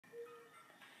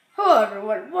Hello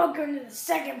everyone, welcome to the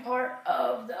second part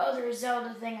of the other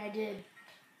Zelda thing I did.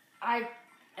 I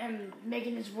am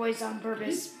making this voice on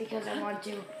purpose because I want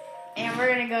to. And we're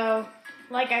gonna go,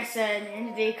 like I said,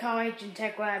 into the college and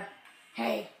tech lab.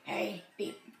 Hey,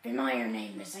 beep, familiar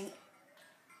name missing.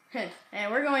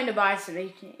 And we're going to buy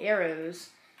some arrows,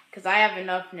 because I have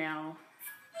enough now.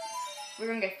 We're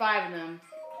gonna get 5 of them.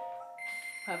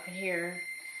 Up in here.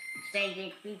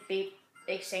 Exchanging, beep, beep,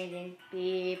 exchanging,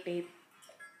 beep, beep.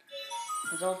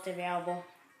 Results available.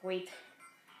 Wait.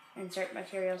 Insert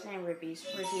materials and rupees.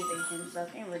 Receiving and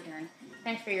stuff in return.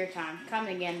 Thanks for your time. Come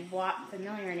again. What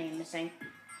familiar name missing?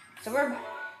 So we're. Oh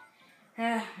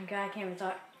my god, I can't even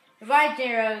talk. We buy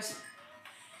arrows.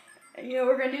 You know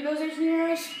we're gonna do those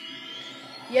arrows?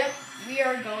 Yep, we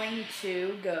are going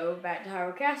to go back to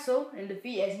Hyrule Castle and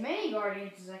defeat as many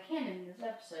guardians as I can in this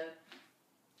episode.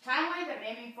 Time-wise, I'm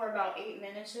aiming for about 8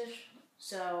 minutes-ish.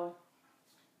 So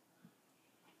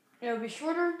it'll be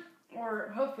shorter,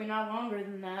 or hopefully not longer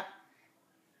than that.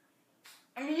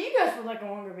 I mean, you guys would like a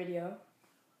longer video.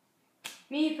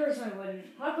 Me personally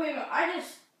wouldn't. Luckily, I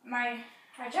checked my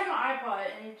iPod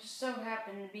and it just so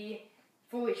happened to be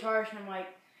fully charged, and I'm like,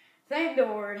 thank the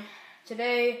Lord.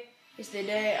 Today is the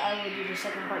day I will do the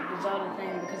second part of the Zelda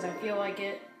thing because I feel like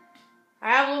it.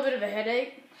 I have a little bit of a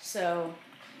headache, so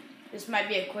this might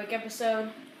be a quick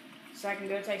episode, so I can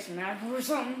go take some nap or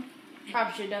something.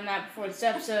 Probably should have done that before this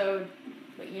episode,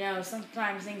 but you know,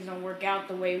 sometimes things don't work out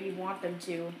the way we want them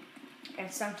to, and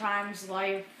sometimes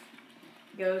life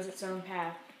goes its own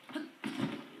path.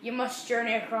 You must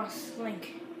journey across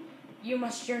Link. You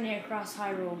must journey across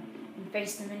Hyrule and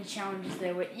face the many challenges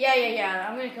there. Yeah.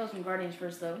 I'm gonna kill some guardians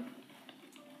first, though.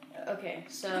 Okay,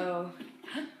 so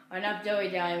enough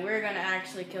dilly-dallying. We're gonna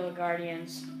actually kill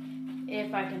guardians,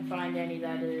 if I can find any,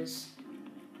 that is.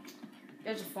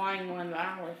 There's a flying one, but I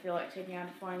don't really feel like taking out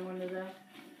a flying one today.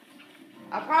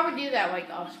 I'll probably do that, like,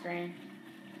 off-screen.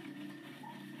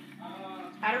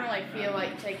 I don't really feel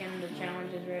like taking the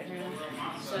challenges right now.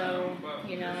 So,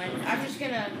 you know, I'm just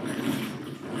gonna...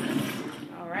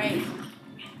 Alright.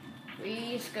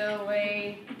 Please go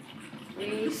away.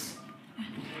 Please.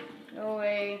 Go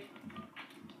away.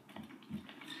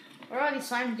 What are all these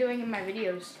slimes doing in my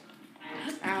videos?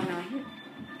 I don't know.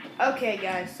 Okay,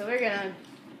 guys, so we're gonna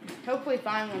hopefully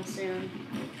find one soon.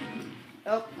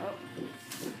 Oh.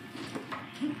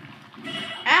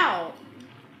 Ow!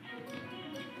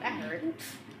 That hurt.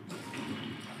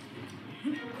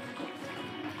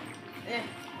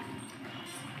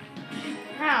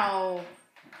 Ow.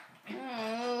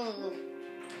 Oh.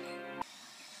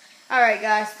 Alright,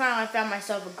 guys, finally I found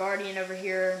myself a guardian over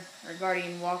here, or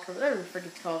guardian walker, whatever the frick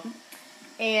it's called.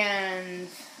 And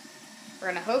we're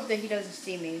gonna hope that he doesn't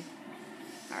see me.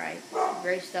 Alright,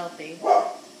 very stealthy.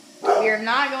 We are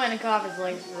not going to cut off his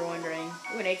legs, if you're wondering.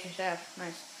 Ooh, an ancient shaft,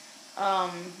 nice.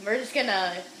 We're just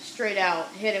gonna straight out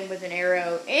hit him with an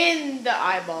arrow in the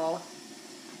eyeball.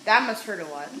 That must hurt a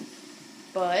lot.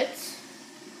 But it's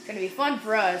gonna be fun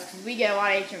for us, because we get a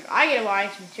lot of ancient, I get a lot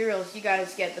of ancient materials, you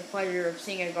guys get the pleasure of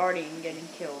seeing a guardian getting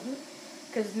killed.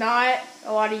 Because not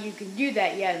a lot of you can do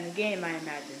that yet in the game, I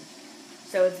imagine.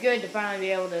 So it's good to finally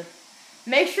be able to.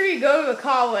 Make sure you go to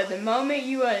Akawa the moment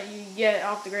you get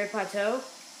off the Great Plateau.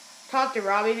 Talk to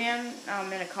Robbie Man in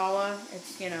Akawa.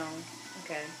 It's, you know,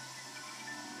 okay.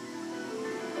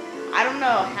 I don't know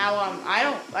how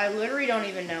I literally don't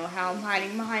even know how I'm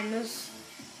hiding behind this.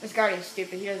 This guardian's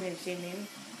stupid. He doesn't even see me.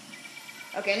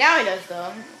 Okay, now he does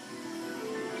though.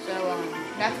 So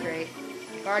that's great.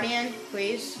 Guardian,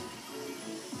 please.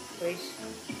 Please.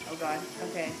 Oh god.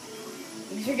 Okay.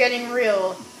 Things are getting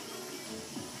real.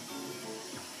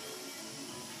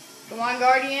 Come on,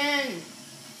 Guardian!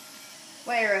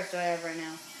 What arrows do I have right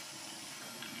now?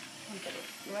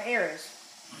 What arrows?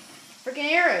 Freaking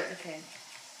arrows! Okay.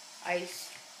 Ice.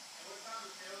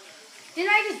 Didn't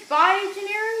I just buy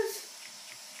ancient arrows?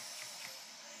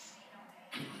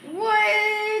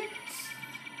 What?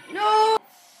 No!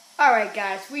 Alright,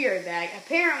 guys, we are back.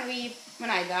 Apparently, when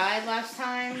I died last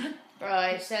time,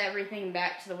 I set everything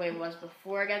back to the way it was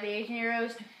before I got the ancient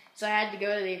arrows. So I had to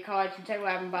go to the college and tech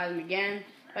lab and buy them again.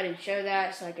 I didn't show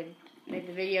that so I could make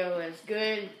the video as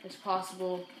good as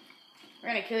possible. We're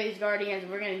going to kill these guardians.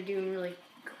 We're going to do them really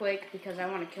quick because I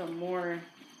want to kill more.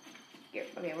 Okay,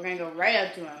 we're going to go right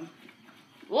up to him.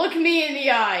 Look me in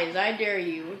the eyes. I dare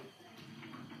you.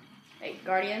 Hey,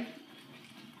 guardian.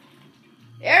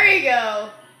 There you go.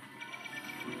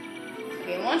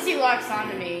 Okay, once he locks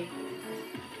onto me.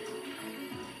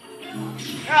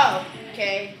 Oh,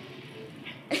 okay.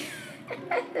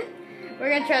 We're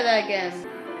going to try that again.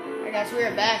 Alright guys, we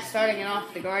are back, starting it off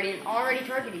with the Guardian already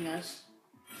targeting us.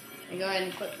 me go ahead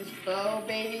and equip this bow,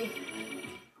 baby.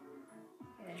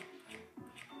 Okay.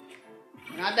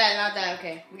 Not that,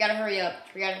 okay. We gotta hurry up.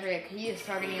 He is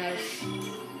targeting us.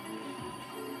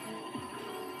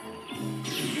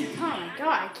 Oh my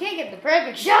god, I can't get the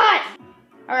perfect shot!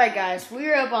 Alright guys, we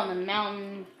are up on the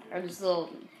mountain, or this little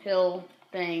hill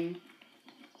thing.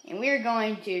 And we are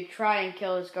going to try and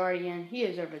kill this guardian. He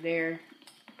is over there.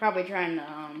 Probably trying to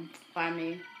find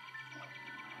me.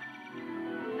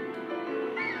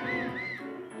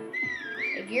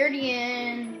 Hey,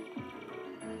 guardian.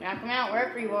 Knock him out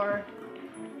wherever you are.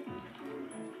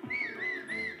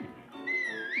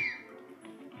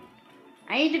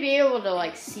 I need to be able to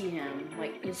like see him,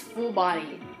 like his full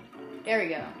body. There we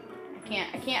go.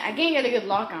 I can't get a good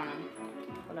lock on him.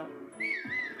 Hold up.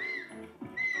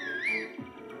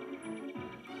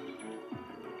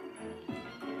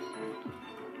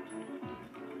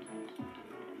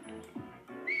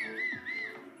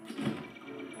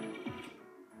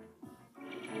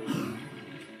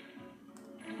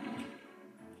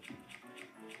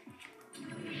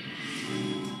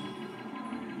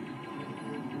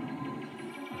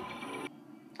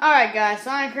 Alright guys,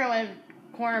 so I'm currently in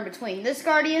the corner between this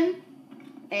guardian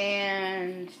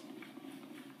and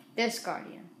this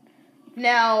guardian.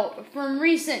 Now, from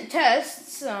recent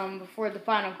tests, before the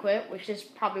final clip, which this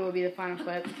probably will be the final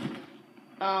clip,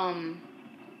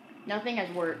 nothing has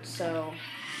worked, so...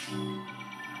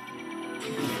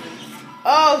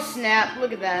 Oh snap,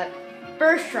 look at that.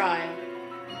 First try.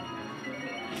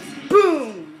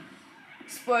 Boom!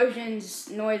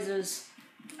 Explosions, noises.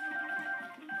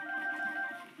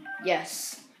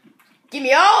 Yes. Give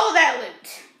me all that loot!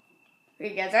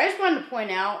 Okay guys, I just wanted to point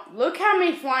out, look how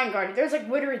many flying guardians. There's like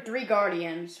literally 3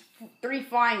 guardians. 3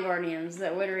 flying guardians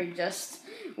that literally just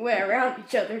went around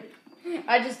each other.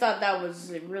 I just thought that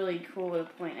was really cool to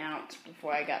point out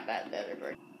before I got back to the other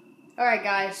guardian. Alright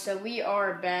guys, so we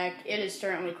are back. It is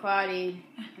certainly cloudy.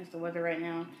 That's the weather right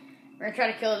now. We're going to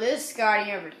try to kill this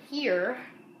guardian over here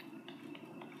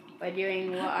by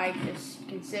doing what I just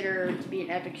consider to be an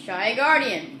epic shot. Hey,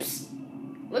 guardian! Psst.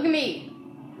 Look at me.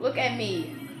 Look at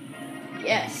me.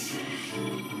 Yes.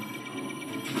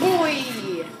 Boy!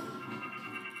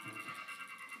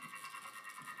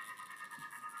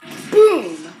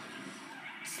 Boom!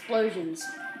 Explosions.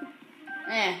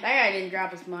 That guy didn't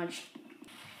drop as much.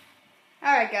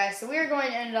 Alright guys, so we are going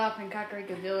to end up in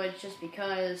Kakariko Village just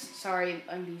because, sorry,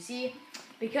 NBC,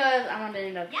 because I want to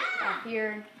end up out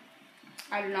here.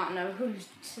 I do not know who's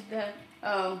that.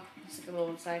 Oh, it's like a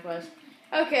little side quest.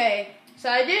 Okay, so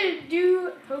I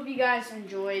do hope you guys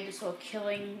enjoyed this little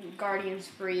killing guardian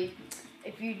spree.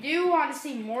 If you do want to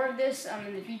see more of this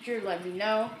in the future, let me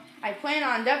know. I plan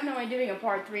on definitely doing a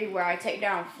part 3 where I take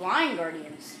down flying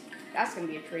guardians. That's going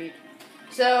to be a treat.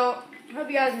 So, hope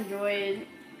you guys enjoyed.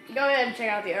 Go ahead and check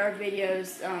out the other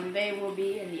videos. They will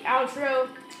be in the outro.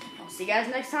 I'll see you guys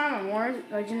next time on more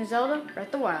Legend of Zelda Breath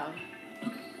of the Wild.